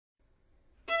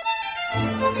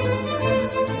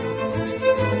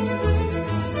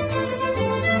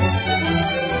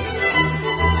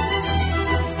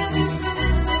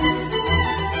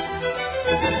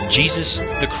Jesus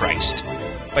the Christ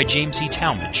by James E.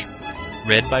 Talmage,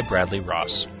 read by Bradley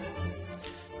Ross.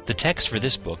 The text for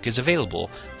this book is available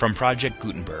from Project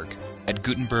Gutenberg at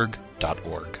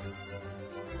gutenberg.org.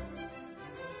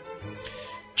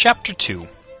 Chapter 2,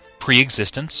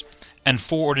 Preexistence and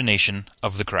Foreordination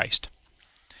of the Christ.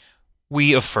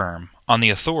 We affirm, on the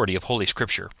authority of Holy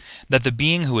Scripture, that the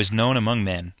being who is known among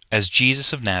men as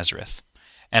Jesus of Nazareth,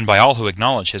 and by all who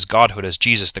acknowledge his godhood as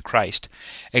Jesus the Christ,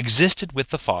 existed with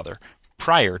the Father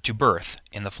prior to birth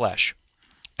in the flesh,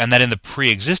 and that in the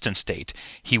pre-existent state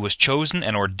he was chosen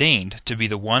and ordained to be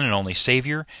the one and only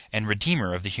Savior and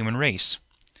Redeemer of the human race.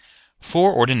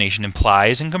 Foreordination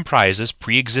implies and comprises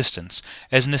pre-existence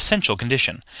as an essential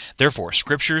condition. Therefore,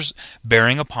 scriptures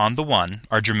bearing upon the one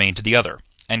are germane to the other,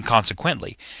 and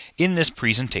consequently, in this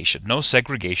presentation, no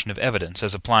segregation of evidence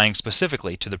as applying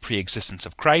specifically to the pre-existence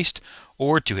of Christ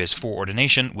or to his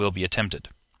foreordination will be attempted.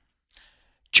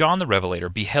 John the Revelator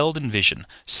beheld in vision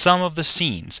some of the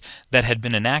scenes that had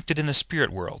been enacted in the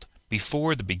spirit world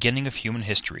before the beginning of human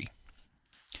history.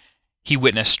 He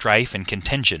witnessed strife and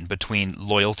contention between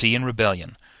loyalty and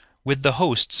rebellion, with the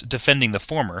hosts defending the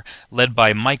former led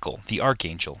by Michael the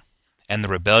archangel, and the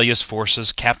rebellious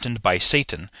forces captained by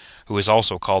Satan, who is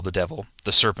also called the devil,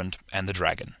 the serpent, and the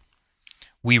dragon.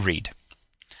 We read,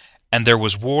 "And there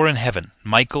was war in heaven.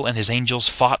 Michael and his angels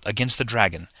fought against the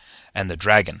dragon, and the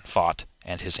dragon fought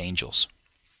and his angels."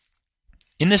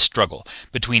 In this struggle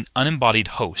between unembodied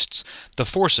hosts, the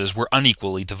forces were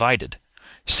unequally divided.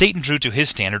 Satan drew to his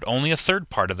standard only a third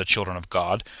part of the children of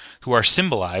God, who are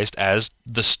symbolized as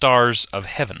the stars of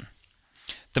heaven.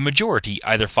 The majority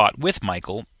either fought with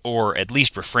Michael, or at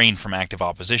least refrained from active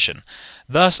opposition,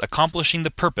 thus accomplishing the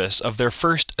purpose of their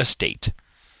first estate,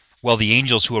 while the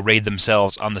angels who arrayed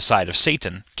themselves on the side of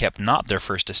Satan kept not their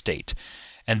first estate,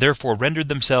 and therefore rendered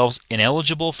themselves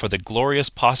ineligible for the glorious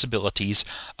possibilities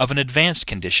of an advanced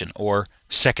condition, or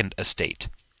second estate.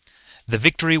 The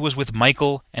victory was with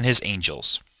Michael and his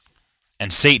angels,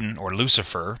 and Satan, or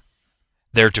Lucifer,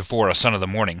 theretofore a son of the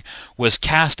morning, was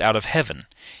cast out of heaven.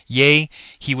 Yea,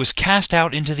 he was cast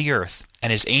out into the earth,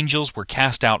 and his angels were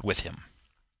cast out with him.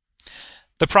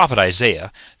 The prophet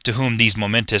Isaiah, to whom these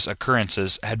momentous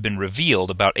occurrences had been revealed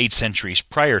about 8 centuries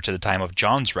prior to the time of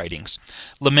John's writings,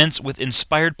 laments with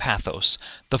inspired pathos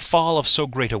the fall of so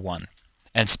great a one,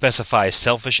 and specifies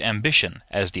selfish ambition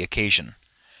as the occasion.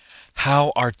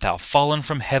 "How art thou fallen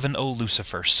from heaven, O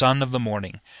Lucifer, son of the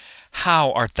morning?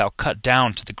 How art thou cut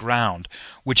down to the ground,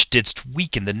 which didst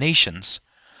weaken the nations?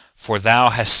 For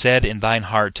thou hast said in thine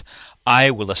heart, I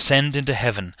will ascend into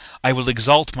heaven, I will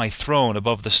exalt my throne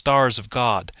above the stars of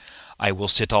God. I will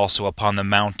sit also upon the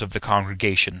mount of the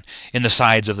congregation, in the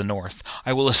sides of the north.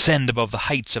 I will ascend above the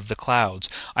heights of the clouds.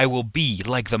 I will be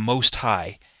like the Most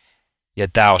High.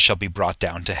 Yet thou shalt be brought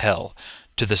down to hell,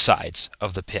 to the sides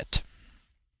of the pit."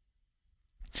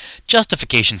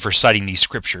 Justification for citing these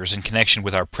scriptures in connection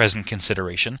with our present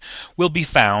consideration will be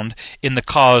found in the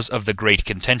cause of the great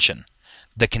contention,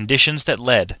 the conditions that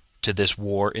led to this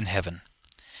war in heaven.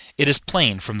 It is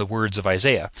plain from the words of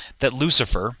Isaiah that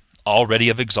Lucifer, already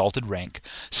of exalted rank,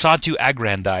 sought to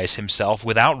aggrandize himself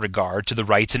without regard to the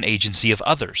rights and agency of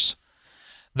others.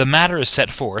 The matter is set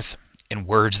forth, in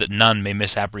words that none may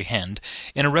misapprehend,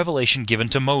 in a revelation given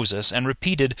to Moses and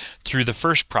repeated through the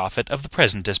first prophet of the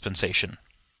present dispensation.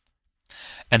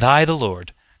 "And I, the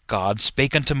Lord, God,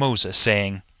 spake unto Moses,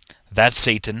 saying, That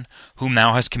Satan, whom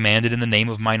thou hast commanded in the name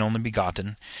of mine only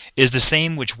begotten, is the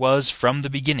same which was from the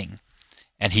beginning.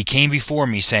 And he came before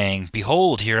me, saying,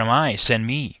 Behold, here am I, send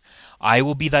me. I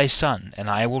will be thy son, and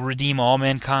I will redeem all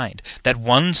mankind, that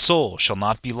one soul shall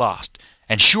not be lost.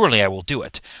 And surely I will do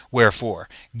it. Wherefore,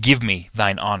 give me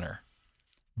thine honor.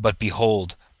 But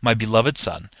behold, my beloved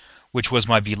Son, which was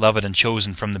my beloved and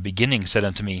chosen from the beginning, said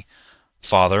unto me,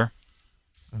 Father,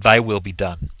 thy will be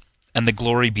done, and the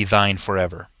glory be thine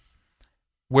forever.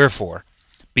 Wherefore,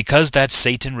 because that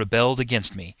Satan rebelled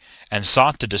against me, and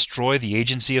sought to destroy the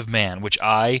agency of man, which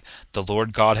I, the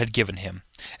Lord God, had given him,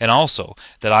 and also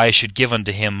that I should give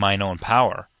unto him mine own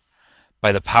power,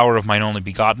 by the power of mine only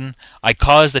begotten, I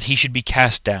caused that he should be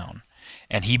cast down,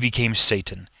 and he became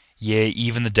Satan, yea,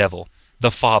 even the devil,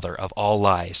 the father of all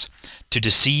lies, to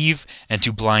deceive and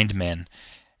to blind men,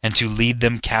 and to lead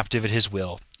them captive at his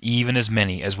will, even as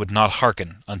many as would not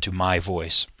hearken unto my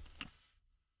voice."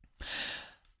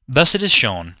 Thus it is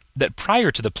shown that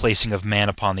prior to the placing of man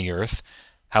upon the earth,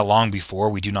 how long before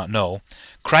we do not know,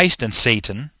 Christ and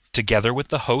Satan, together with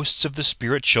the hosts of the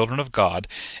spirit children of God,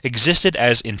 existed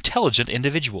as intelligent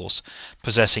individuals,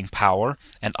 possessing power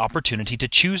and opportunity to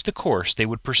choose the course they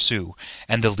would pursue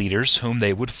and the leaders whom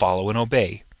they would follow and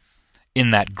obey.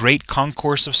 In that great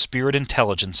concourse of spirit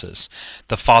intelligences,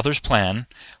 the Father's plan,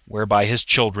 whereby his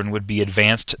children would be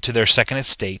advanced to their second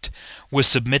estate, was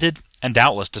submitted and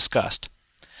doubtless discussed.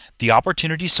 The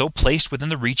opportunity so placed within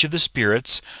the reach of the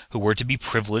spirits, who were to be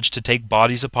privileged to take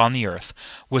bodies upon the earth,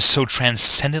 was so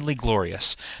transcendently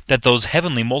glorious that those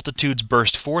heavenly multitudes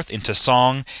burst forth into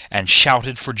song and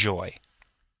shouted for joy.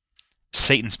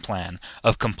 Satan's plan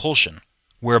of compulsion,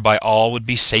 whereby all would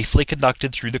be safely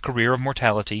conducted through the career of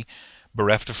mortality,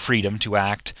 bereft of freedom to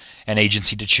act and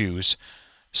agency to choose,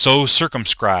 so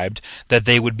circumscribed that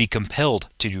they would be compelled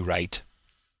to do right,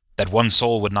 that one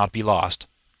soul would not be lost,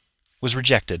 was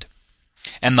rejected,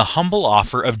 and the humble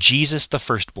offer of Jesus the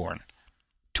firstborn,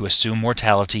 to assume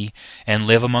mortality and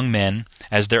live among men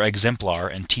as their exemplar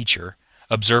and teacher,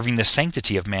 observing the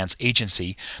sanctity of man's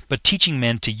agency, but teaching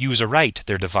men to use aright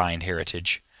their divine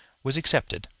heritage, was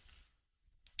accepted.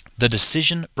 The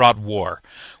decision brought war,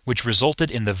 which resulted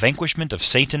in the vanquishment of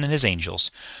Satan and his angels,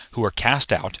 who were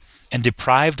cast out and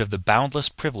deprived of the boundless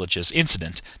privileges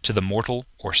incident to the mortal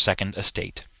or second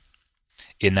estate.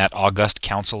 In that august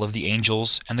council of the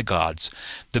angels and the gods,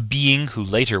 the being who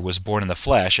later was born in the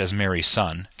flesh as Mary's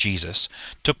son, Jesus,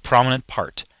 took prominent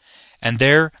part, and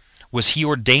there was he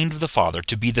ordained of the Father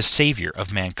to be the Savior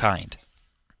of mankind.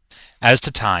 As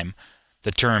to time,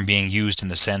 the term being used in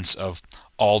the sense of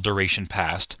all duration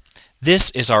past,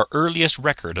 this is our earliest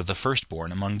record of the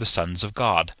firstborn among the sons of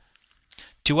God.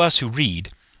 To us who read,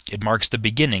 it marks the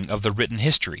beginning of the written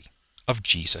history of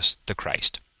Jesus the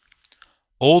Christ.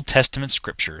 Old Testament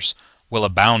scriptures, while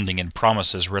abounding in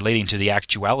promises relating to the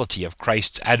actuality of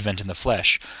Christ's advent in the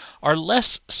flesh, are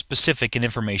less specific in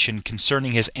information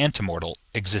concerning his antemortal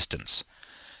existence.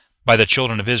 By the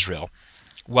children of Israel,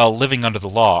 while living under the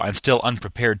law and still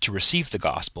unprepared to receive the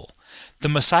gospel, the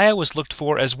Messiah was looked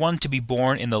for as one to be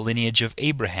born in the lineage of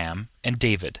Abraham and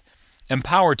David,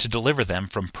 empowered to deliver them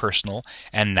from personal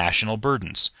and national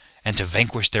burdens, and to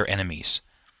vanquish their enemies.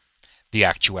 The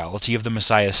actuality of the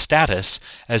Messiah's status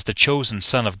as the chosen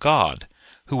Son of God,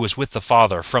 who was with the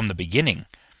Father from the beginning,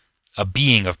 a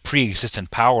being of pre-existent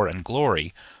power and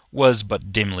glory, was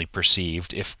but dimly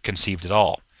perceived, if conceived at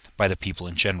all, by the people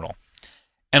in general.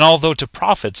 And although to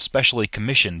prophets specially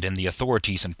commissioned in the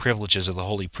authorities and privileges of the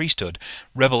holy priesthood,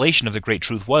 revelation of the great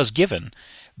truth was given,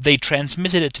 they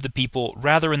transmitted it to the people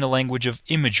rather in the language of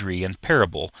imagery and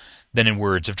parable than in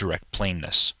words of direct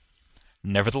plainness.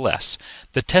 Nevertheless,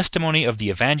 the testimony of the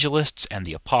evangelists and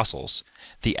the apostles,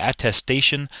 the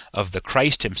attestation of the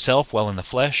Christ himself while in the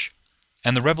flesh,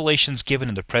 and the revelations given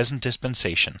in the present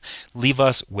dispensation leave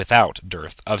us without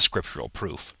dearth of scriptural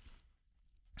proof.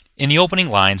 In the opening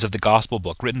lines of the Gospel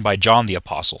book written by John the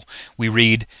Apostle, we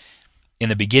read, "In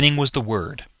the beginning was the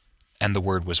Word, and the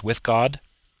Word was with God,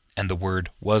 and the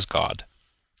Word was God.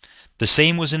 The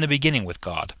same was in the beginning with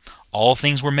God. All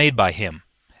things were made by him,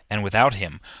 and without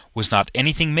him was not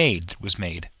anything made that was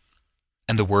made.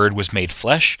 And the Word was made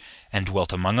flesh, and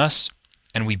dwelt among us,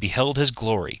 and we beheld his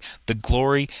glory, the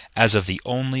glory as of the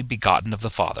only begotten of the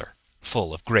Father,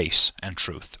 full of grace and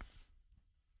truth."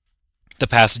 The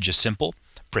passage is simple,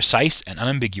 precise, and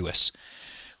unambiguous.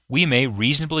 We may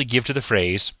reasonably give to the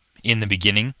phrase, "in the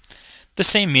beginning," the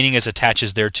same meaning as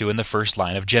attaches thereto in the first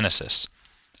line of Genesis,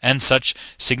 and such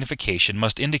signification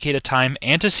must indicate a time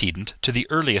antecedent to the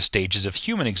earliest stages of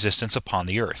human existence upon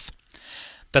the earth.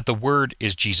 That the Word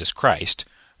is Jesus Christ,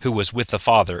 who was with the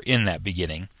Father in that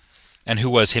beginning, and who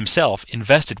was himself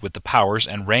invested with the powers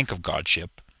and rank of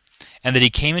godship, and that he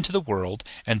came into the world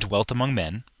and dwelt among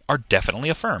men, are definitely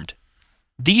affirmed.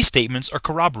 These statements are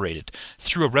corroborated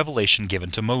through a revelation given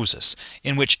to Moses,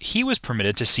 in which he was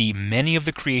permitted to see many of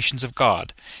the creations of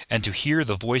God, and to hear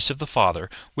the voice of the Father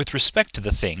with respect to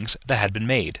the things that had been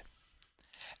made.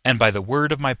 "And by the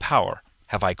word of my power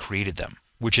have I created them,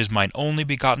 which is mine only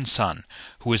begotten Son,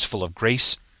 who is full of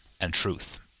grace and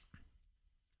truth."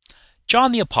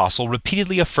 John the Apostle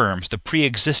repeatedly affirms the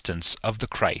pre-existence of the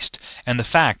Christ, and the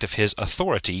fact of his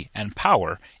authority and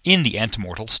power in the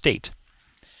antemortal state.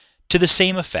 To the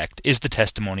same effect is the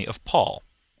testimony of Paul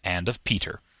and of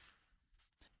Peter.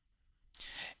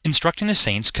 Instructing the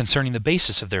saints concerning the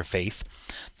basis of their faith,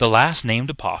 the last named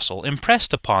apostle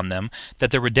impressed upon them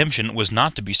that their redemption was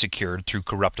not to be secured through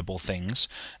corruptible things,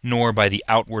 nor by the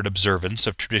outward observance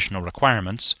of traditional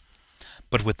requirements,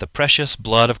 but with the precious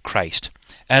blood of Christ,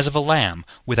 as of a lamb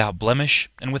without blemish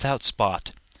and without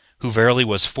spot, who verily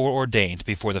was foreordained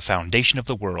before the foundation of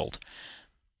the world,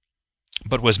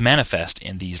 but was manifest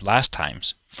in these last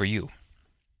times for you.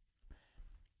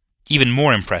 Even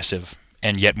more impressive,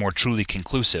 and yet more truly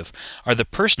conclusive, are the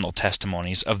personal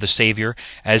testimonies of the Savior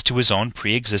as to his own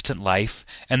pre-existent life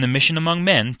and the mission among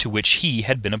men to which he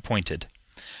had been appointed.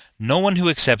 No one who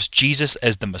accepts Jesus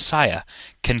as the Messiah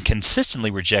can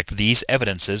consistently reject these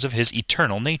evidences of his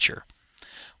eternal nature.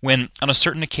 When, on a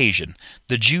certain occasion,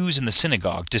 the Jews in the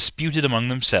synagogue disputed among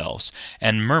themselves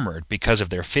and murmured because of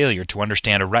their failure to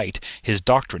understand aright his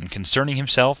doctrine concerning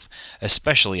himself,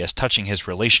 especially as touching his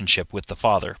relationship with the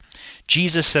Father,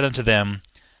 Jesus said unto them,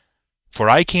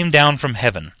 "For I came down from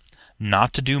heaven,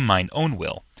 not to do mine own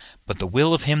will, but the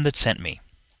will of him that sent me."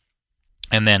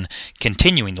 And then,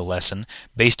 continuing the lesson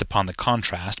based upon the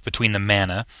contrast between the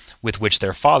manna with which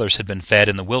their fathers had been fed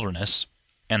in the wilderness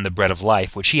and the bread of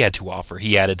life which he had to offer,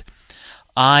 he added,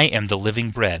 "I am the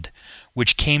living bread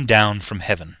which came down from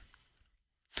heaven."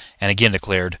 And again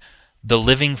declared, "The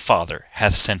living Father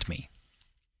hath sent me."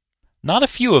 Not a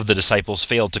few of the disciples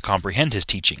failed to comprehend his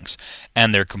teachings,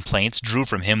 and their complaints drew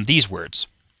from him these words,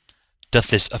 "Doth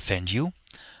this offend you?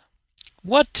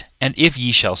 What, and if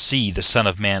ye shall see the Son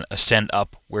of Man ascend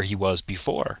up where he was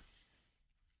before?"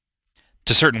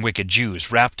 To certain wicked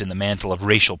Jews, wrapped in the mantle of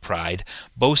racial pride,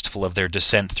 boastful of their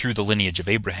descent through the lineage of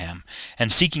Abraham,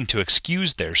 and seeking to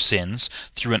excuse their sins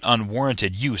through an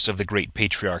unwarranted use of the great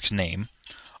patriarch's name,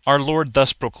 our Lord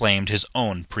thus proclaimed his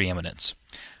own preeminence.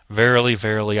 "Verily,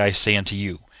 verily, I say unto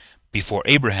you, before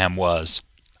Abraham was,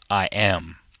 I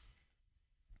am."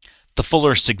 The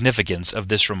fuller significance of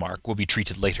this remark will be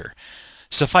treated later.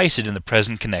 Suffice it in the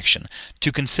present connection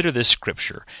to consider this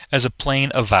scripture as a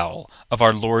plain avowal of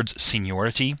our Lord's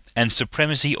seniority and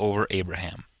supremacy over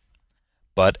Abraham.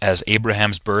 But as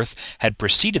Abraham's birth had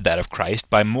preceded that of Christ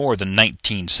by more than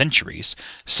 19 centuries,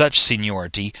 such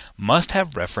seniority must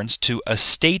have reference to a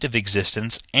state of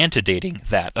existence antedating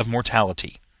that of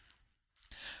mortality.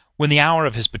 When the hour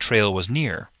of his betrayal was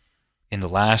near, in the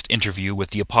last interview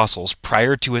with the apostles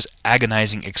prior to his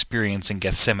agonizing experience in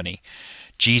Gethsemane,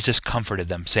 Jesus comforted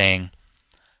them, saying,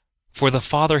 "For the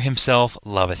Father himself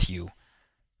loveth you,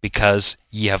 because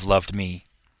ye have loved me,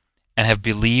 and have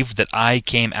believed that I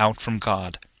came out from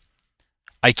God.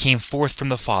 I came forth from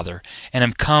the Father, and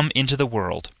am come into the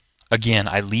world. Again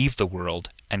I leave the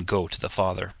world, and go to the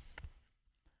Father."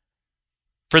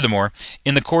 Furthermore,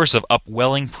 in the course of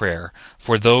upwelling prayer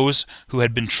for those who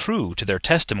had been true to their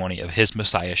testimony of his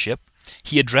Messiahship,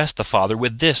 he addressed the Father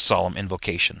with this solemn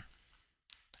invocation,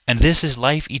 "And this is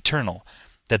life eternal,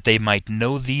 that they might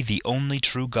know thee the only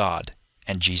true God,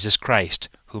 and Jesus Christ,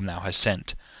 whom thou hast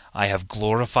sent. I have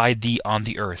glorified thee on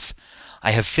the earth.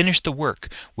 I have finished the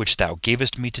work which thou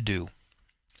gavest me to do.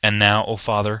 And now, O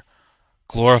Father,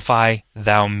 glorify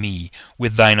thou me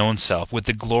with thine own self, with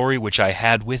the glory which I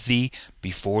had with thee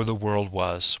before the world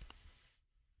was."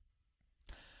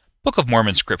 Book of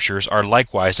Mormon scriptures are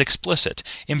likewise explicit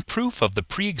in proof of the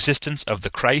pre-existence of the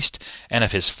Christ and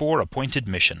of his fore-appointed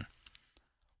mission.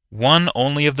 One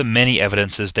only of the many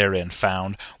evidences therein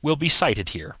found will be cited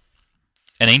here.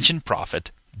 An ancient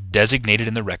prophet, designated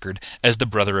in the record as the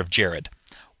brother of Jared,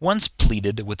 once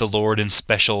pleaded with the Lord in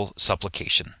special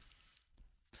supplication.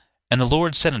 "And the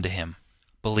Lord said unto him,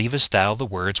 Believest thou the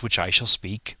words which I shall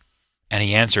speak? And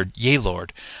he answered, Yea,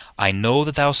 Lord, I know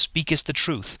that thou speakest the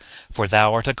truth, for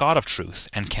thou art a God of truth,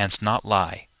 and canst not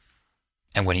lie.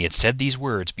 And when he had said these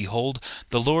words, behold,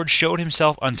 the Lord showed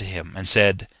himself unto him, and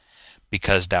said,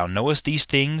 Because thou knowest these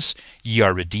things, ye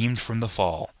are redeemed from the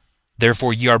fall.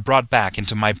 Therefore ye are brought back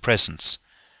into my presence.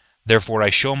 Therefore I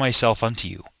show myself unto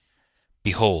you.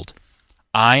 Behold,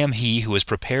 I am he who is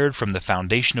prepared from the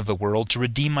foundation of the world to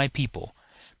redeem my people.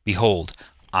 Behold,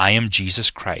 I am Jesus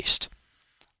Christ.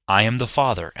 I am the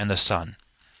Father and the Son.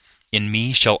 In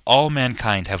me shall all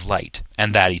mankind have light,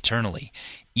 and that eternally,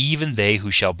 even they who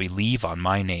shall believe on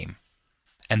my name.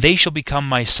 And they shall become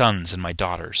my sons and my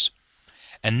daughters.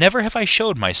 And never have I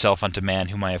showed myself unto man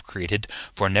whom I have created,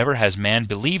 for never has man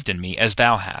believed in me as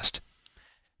thou hast.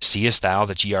 Seest thou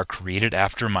that ye are created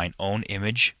after mine own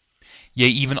image? Yea,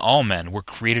 even all men were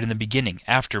created in the beginning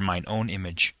after mine own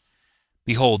image.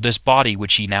 Behold, this body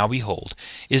which ye now behold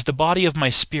is the body of my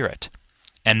spirit.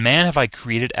 And man have I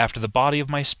created after the body of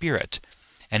my spirit.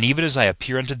 And even as I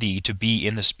appear unto thee to be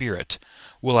in the spirit,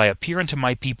 will I appear unto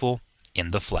my people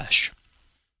in the flesh.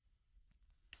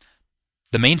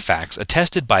 The main facts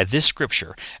attested by this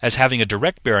scripture as having a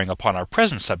direct bearing upon our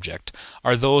present subject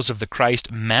are those of the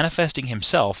Christ manifesting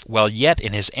himself while yet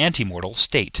in his antemortal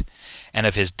state, and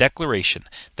of his declaration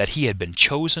that he had been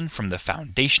chosen from the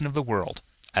foundation of the world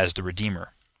as the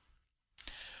Redeemer.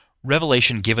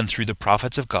 Revelation given through the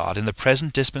prophets of God in the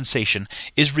present dispensation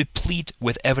is replete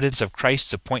with evidence of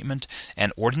Christ's appointment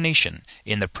and ordination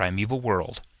in the primeval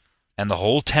world, and the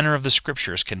whole tenor of the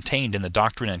Scriptures contained in the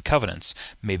Doctrine and Covenants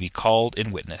may be called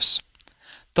in witness.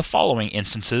 The following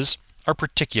instances are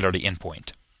particularly in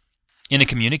point. In a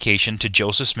communication to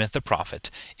Joseph Smith the prophet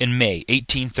in May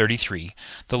 1833,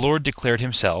 the Lord declared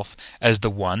himself as the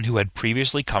one who had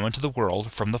previously come into the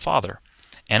world from the Father,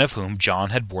 and of whom John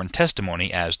had borne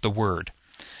testimony as the Word.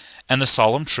 And the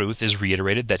solemn truth is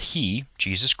reiterated that he,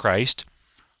 Jesus Christ,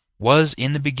 was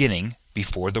in the beginning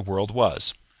before the world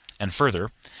was, and further,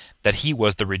 that he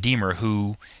was the Redeemer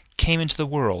who came into the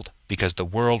world because the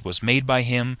world was made by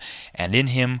him, and in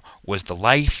him was the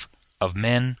life of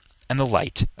men and the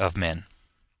light of men.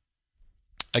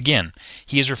 Again,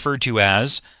 he is referred to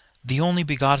as the only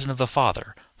begotten of the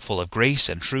Father, full of grace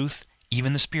and truth,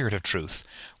 even the Spirit of truth,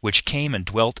 which came and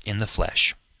dwelt in the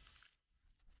flesh.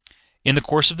 In the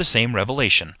course of the same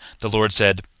revelation, the Lord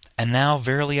said, "And now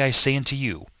verily I say unto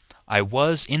you, I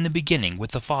was in the beginning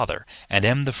with the Father, and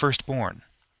am the firstborn."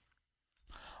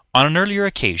 On an earlier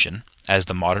occasion, as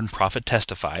the modern prophet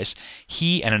testifies,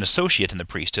 he and an associate in the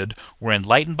priesthood were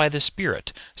enlightened by the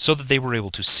Spirit, so that they were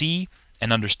able to see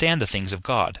and understand the things of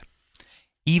God,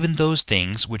 even those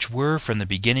things which were from the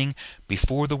beginning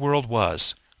before the world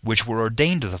was, which were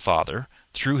ordained of the Father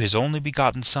through his only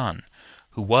begotten Son,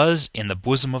 who was in the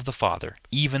bosom of the Father,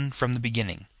 even from the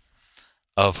beginning,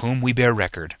 of whom we bear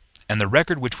record. And the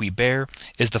record which we bear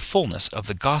is the fullness of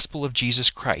the gospel of Jesus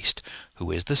Christ,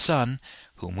 who is the Son,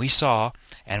 whom we saw,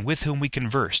 and with whom we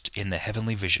conversed in the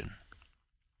heavenly vision.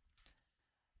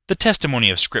 The testimony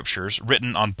of Scriptures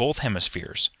written on both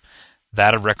hemispheres,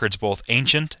 that of records both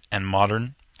ancient and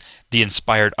modern, the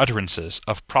inspired utterances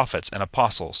of prophets and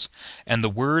apostles, and the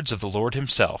words of the Lord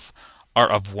himself, are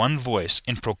of one voice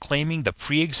in proclaiming the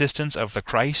preexistence of the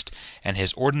Christ and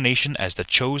his ordination as the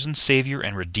chosen Savior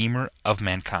and Redeemer of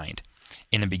mankind,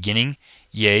 in the beginning,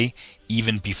 yea,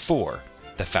 even before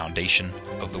the foundation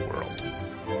of the world.